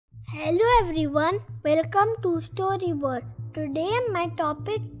Hello everyone, welcome to Storyboard. Today my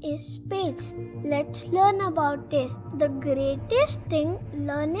topic is space. Let's learn about it. The greatest thing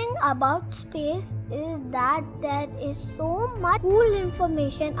learning about space is that there is so much cool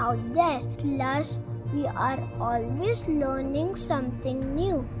information out there. Plus, we are always learning something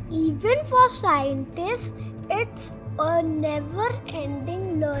new. Even for scientists, it's a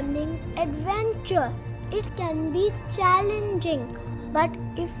never-ending learning adventure. It can be challenging, but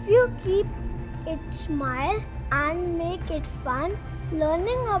if you keep it smile and make it fun,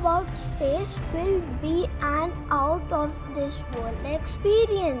 learning about space will be an out of this world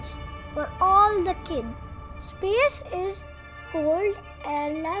experience for all the kids. Space is cold,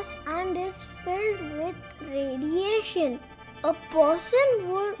 airless, and is filled with radiation. A person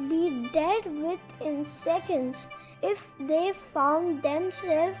would be dead within seconds if they found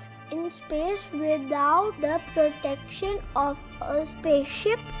themselves in space without the protection of a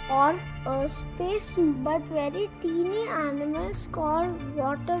spaceship or a spacesuit. But very teeny animals called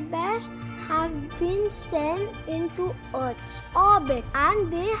water bears have been sent into Earth's orbit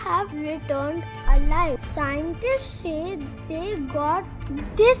and they have returned alive. Scientists say they got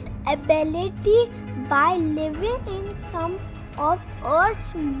this ability by living in some of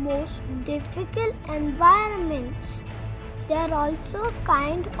Earth's most difficult environments. They are also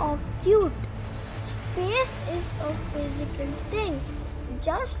kind of cute. Space is a physical thing.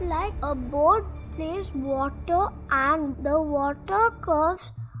 Just like a boat plays water and the water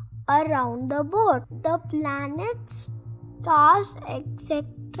curves around the boat, the planets, stars,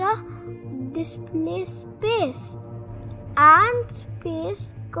 etc. display space and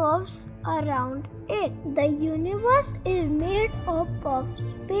space curves around it. The universe is made up of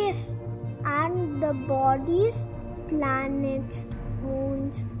space and the bodies, planets,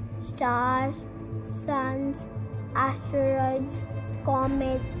 moons, stars, suns, asteroids,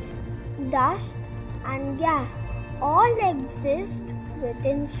 comets, dust and gas all exist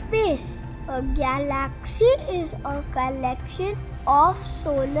within space. A galaxy is a collection of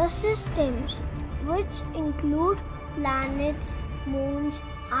solar systems which include planets, moons,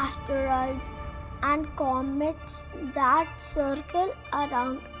 asteroids and comets that circle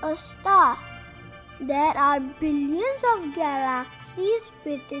around a star. There are billions of galaxies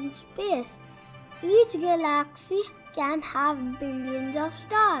within space. Each galaxy can have billions of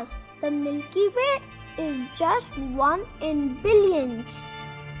stars. The Milky Way is just one in billions.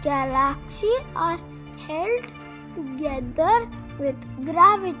 Galaxies are held together with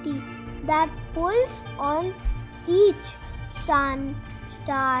gravity that pulls on each sun,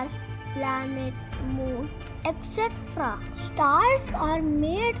 star, planet, moon, etc. Stars are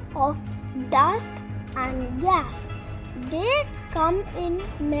made of dust and gas. They come in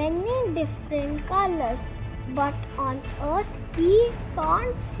many different colors, but on Earth we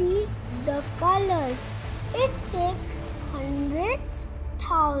can't see the colors. It takes hundreds,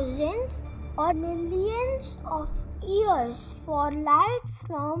 thousands or millions of years for light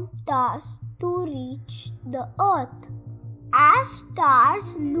from stars to reach the Earth. As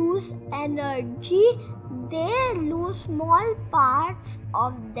stars lose energy, they lose small parts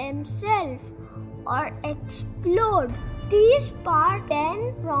of themselves or explode. These parts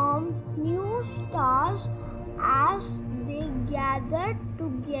then form new stars as they gather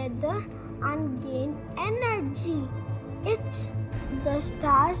together and gain energy. It's the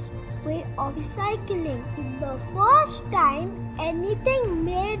star's way of recycling. The first time anything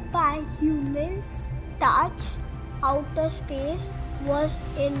made by humans touched outer space was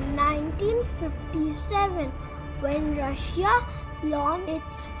in 1957 when Russia launched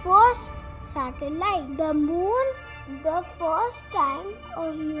its first satellite. The moon, the first time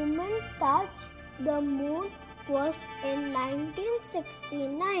a human touched the moon was in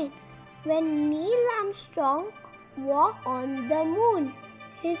 1969 when Neil Armstrong walked on the moon.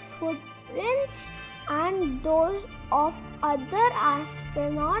 His footprints and those of other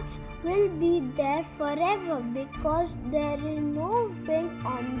astronauts will be there forever because there is no wind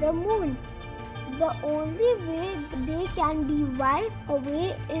on the moon. The only way they can be wiped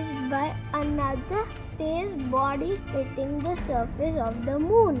away is by another space body hitting the surface of the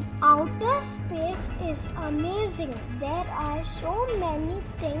moon. Outer space is amazing. There are so many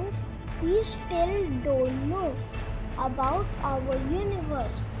things we still don't know about our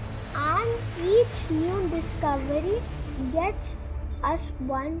universe, and each new discovery gets us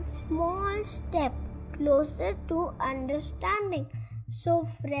one small step closer to understanding. So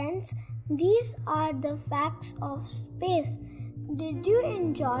friends, these are the facts of space. Did you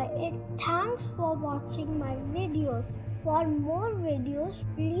enjoy it? Thanks for watching my videos. For more videos,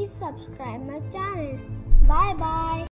 please subscribe my channel. Bye bye.